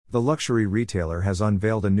The luxury retailer has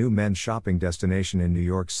unveiled a new men's shopping destination in New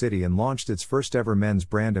York City and launched its first ever men's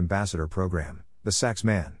brand ambassador program, the Saks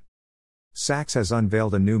Man. Saks has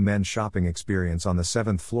unveiled a new men's shopping experience on the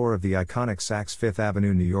 7th floor of the iconic Saks Fifth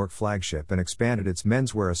Avenue New York flagship and expanded its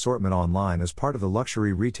menswear assortment online as part of the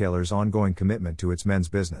luxury retailer's ongoing commitment to its men's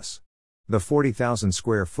business. The 40,000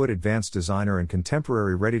 square foot advanced designer and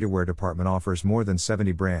contemporary ready-to-wear department offers more than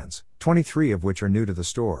 70 brands, 23 of which are new to the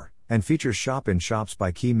store, and features shop-in-shops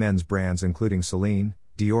by key men's brands including Celine,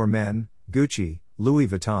 Dior Men, Gucci, Louis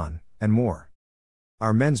Vuitton, and more.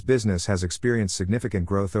 Our men's business has experienced significant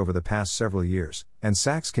growth over the past several years, and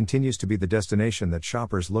Saks continues to be the destination that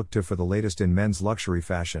shoppers look to for the latest in men's luxury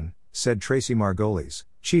fashion, said Tracy Margolis,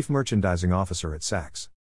 Chief Merchandising Officer at Saks.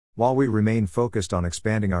 While we remain focused on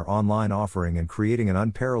expanding our online offering and creating an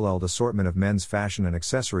unparalleled assortment of men's fashion and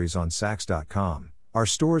accessories on Saks.com, our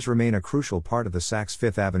stores remain a crucial part of the Saks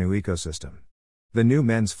Fifth Avenue ecosystem. The new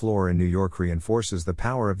men's floor in New York reinforces the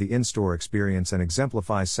power of the in-store experience and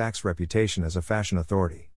exemplifies Saks' reputation as a fashion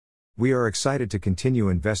authority. We are excited to continue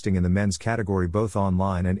investing in the men's category both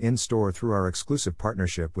online and in-store through our exclusive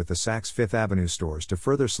partnership with the Saks Fifth Avenue stores to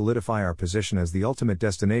further solidify our position as the ultimate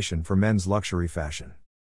destination for men's luxury fashion.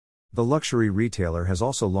 The luxury retailer has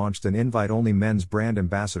also launched an invite-only men's brand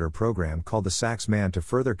ambassador program called the Saks Man to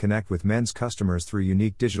further connect with men's customers through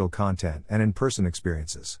unique digital content and in-person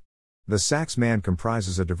experiences. The Saks Man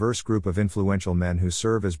comprises a diverse group of influential men who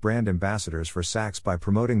serve as brand ambassadors for Saks by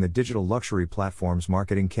promoting the digital luxury platform's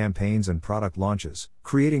marketing campaigns and product launches,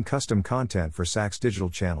 creating custom content for Saks digital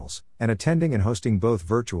channels, and attending and hosting both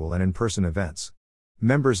virtual and in-person events.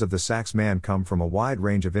 Members of the Saks Man come from a wide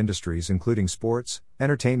range of industries including sports,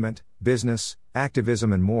 entertainment, business,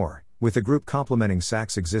 activism and more, with the group complementing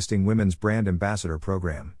Saks' existing women's brand ambassador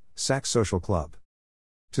program, Saks Social Club.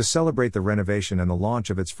 To celebrate the renovation and the launch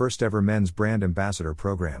of its first ever men's brand ambassador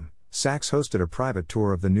program, Saks hosted a private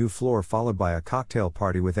tour of the new floor followed by a cocktail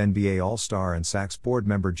party with NBA All-Star and Saks board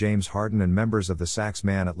member James Harden and members of the Saks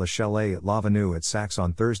Man at Le Chalet at L'Avenue at Saks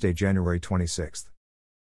on Thursday, January 26.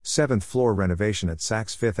 7th floor renovation at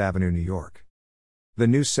Saks Fifth Avenue, New York. The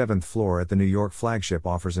new 7th floor at the New York flagship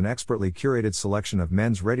offers an expertly curated selection of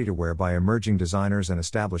men's ready-to-wear by emerging designers and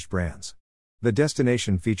established brands. The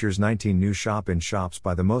destination features 19 new shop-in-shops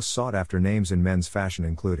by the most sought-after names in men's fashion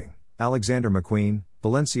including Alexander McQueen,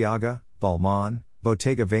 Balenciaga, Balmain,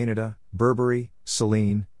 Bottega Veneta, Burberry,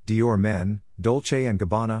 Celine, Dior Men, Dolce &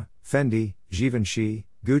 Gabbana, Fendi, Givenchy,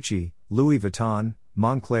 Gucci, Louis Vuitton,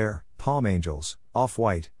 Moncler, Palm Angels,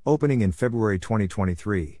 Off-White, opening in February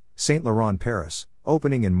 2023, Saint Laurent Paris,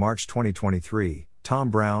 opening in March 2023, Thom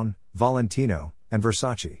Browne, Valentino, and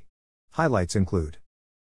Versace. Highlights include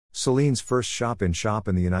Celine's first shop-in-shop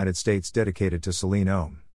in the United States dedicated to Celine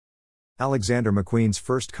Homme. Alexander McQueen's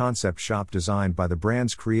first concept shop designed by the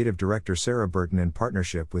brand's creative director Sarah Burton in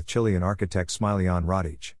partnership with Chilean architect Smiljan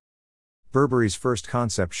Radic. Burberry's first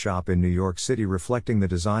concept shop in New York City reflecting the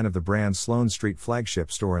design of the brand's Sloane Street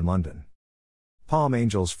flagship store in London. Palm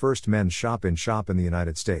Angels' first men's shop-in-shop in the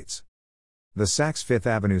United States. The Saks Fifth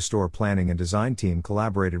Avenue store planning and design team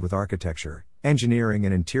collaborated with architecture, engineering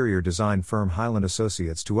and interior design firm Highland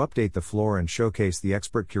Associates to update the floor and showcase the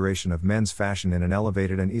expert curation of men's fashion in an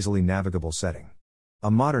elevated and easily navigable setting.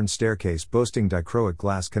 A modern staircase boasting dichroic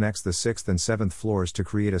glass connects the 6th and 7th floors to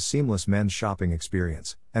create a seamless men's shopping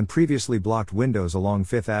experience, and previously blocked windows along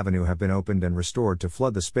 5th Avenue have been opened and restored to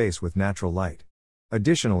flood the space with natural light.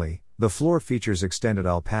 Additionally, the floor features extended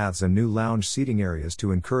aisle paths and new lounge seating areas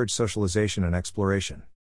to encourage socialization and exploration.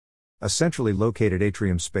 A centrally located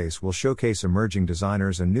atrium space will showcase emerging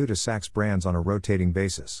designers and new to Saks brands on a rotating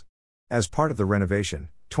basis. As part of the renovation,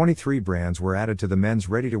 23 brands were added to the men's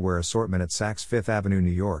ready-to-wear assortment at Saks Fifth Avenue, New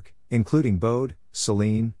York, including Bode,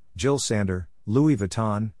 Celine, Jil Sander, Louis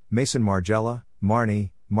Vuitton, Maison Margiela,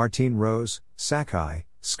 Marni, Martine Rose, Sacai,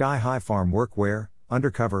 Sky High Farm Workwear,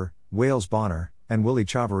 Undercover, Wales Bonner, and Willy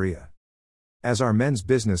Chavarria. As our men's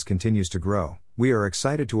business continues to grow, we are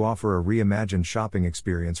excited to offer a reimagined shopping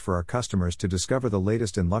experience for our customers to discover the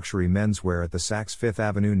latest in luxury menswear at the Saks Fifth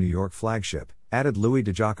Avenue, New York flagship, added Louis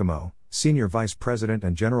DiGiacomo, Senior Vice President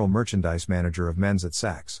and General Merchandise Manager of Men's at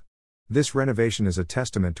Saks. This renovation is a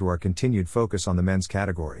testament to our continued focus on the men's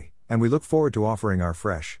category, and we look forward to offering our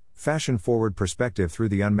fresh, fashion-forward perspective through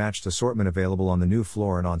the unmatched assortment available on the new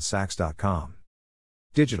floor and on Saks.com.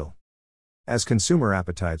 Digital. As consumer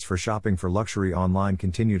appetites for shopping for luxury online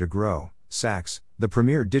continue to grow, Saks, the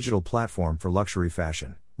premier digital platform for luxury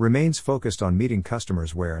fashion, remains focused on meeting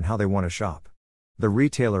customers where and how they want to shop. The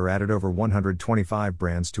retailer added over 125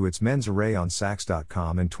 brands to its men's array on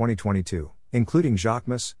Saks.com in 2022, including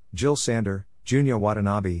Jacquemus, Jil Sander, Junya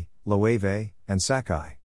Watanabe, Loewe, and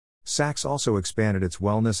Sacai. Saks also expanded its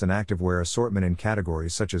wellness and activewear assortment in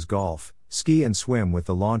categories such as golf, ski and swim with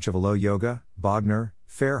the launch of Alo Yoga, Bogner,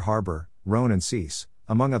 Fair Harbor, Rhone and Cease,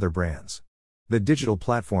 among other brands. The digital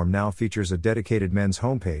platform now features a dedicated men's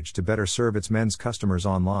homepage to better serve its men's customers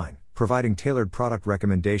online, providing tailored product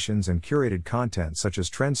recommendations and curated content such as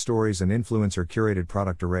trend stories and influencer-curated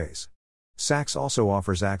product arrays. Saks also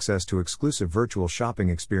offers access to exclusive virtual shopping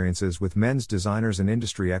experiences with men's designers and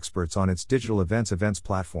industry experts on its digital events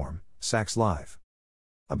platform, Saks Live.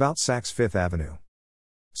 About Saks Fifth Avenue.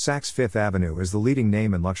 Saks Fifth Avenue is the leading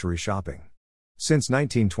name in luxury shopping. Since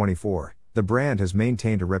 1924, the brand has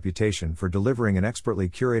maintained a reputation for delivering an expertly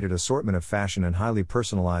curated assortment of fashion and highly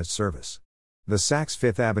personalized service. The Saks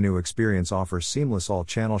Fifth Avenue experience offers seamless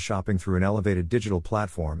all-channel shopping through an elevated digital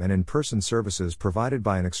platform and in-person services provided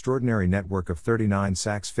by an extraordinary network of 39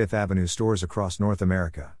 Saks Fifth Avenue stores across North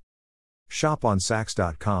America. Shop on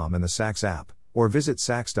Saks.com and the Saks app, or visit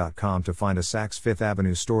Saks.com to find a Saks Fifth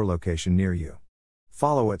Avenue store location near you.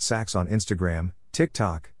 Follow @Saks on Instagram,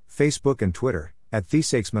 TikTok, Facebook and Twitter,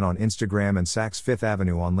 @TheSakesman on Instagram and Saks Fifth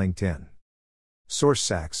Avenue on LinkedIn. Source: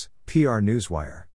 Saks, PR Newswire.